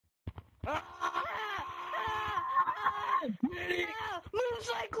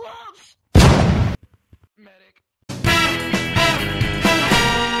Cyclops! Medic.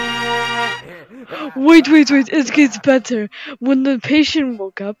 Wait, it gets better. When the patient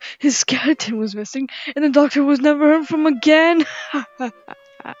woke up, his skeleton was missing, and the doctor was never heard from again.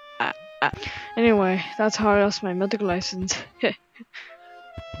 Anyway, that's how I lost my medical license.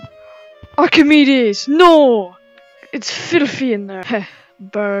 Archimedes! No! It's filthy in there.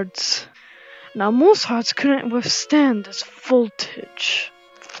 Birds. Now, most hearts couldn't withstand this voltage.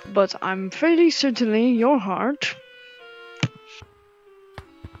 But I'm fairly certainly your heart.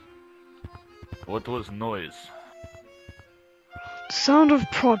 What was noise? Sound of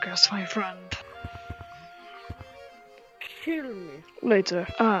progress, my friend. Kill me. Later.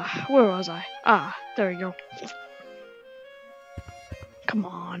 Where was I? There we go. Come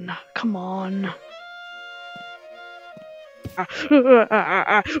on.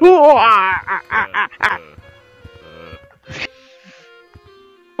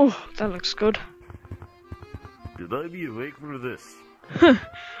 Oh, that looks good. Should I be awake for this?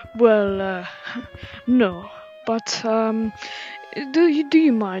 Well, no. But, do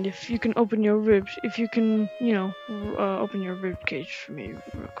you mind if you can open your ribs, if you can, open your rib cage for me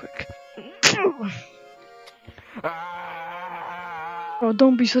real quick? Oh,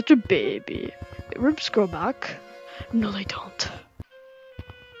 don't be such a baby. Ribs grow back. No, they don't.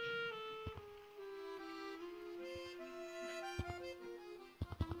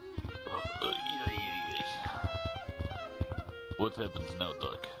 What happens now,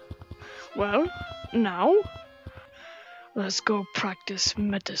 Doc? Well, now, let's go practice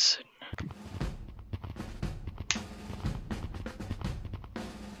medicine.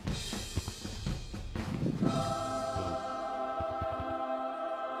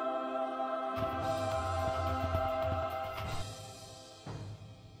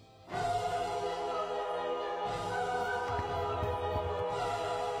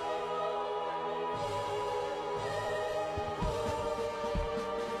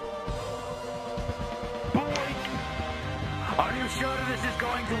 Are you sure this is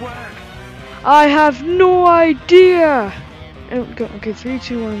going to work? I have no idea! Okay, 3,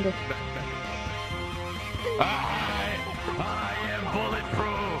 2, 1, go. I am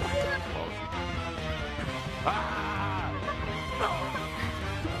bulletproof!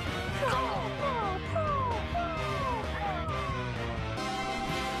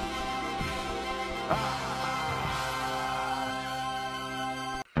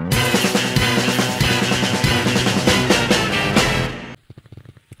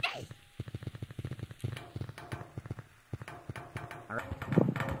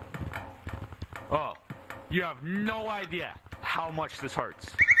 Oh, you have no idea how much this hurts.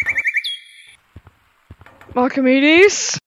 Archimedes?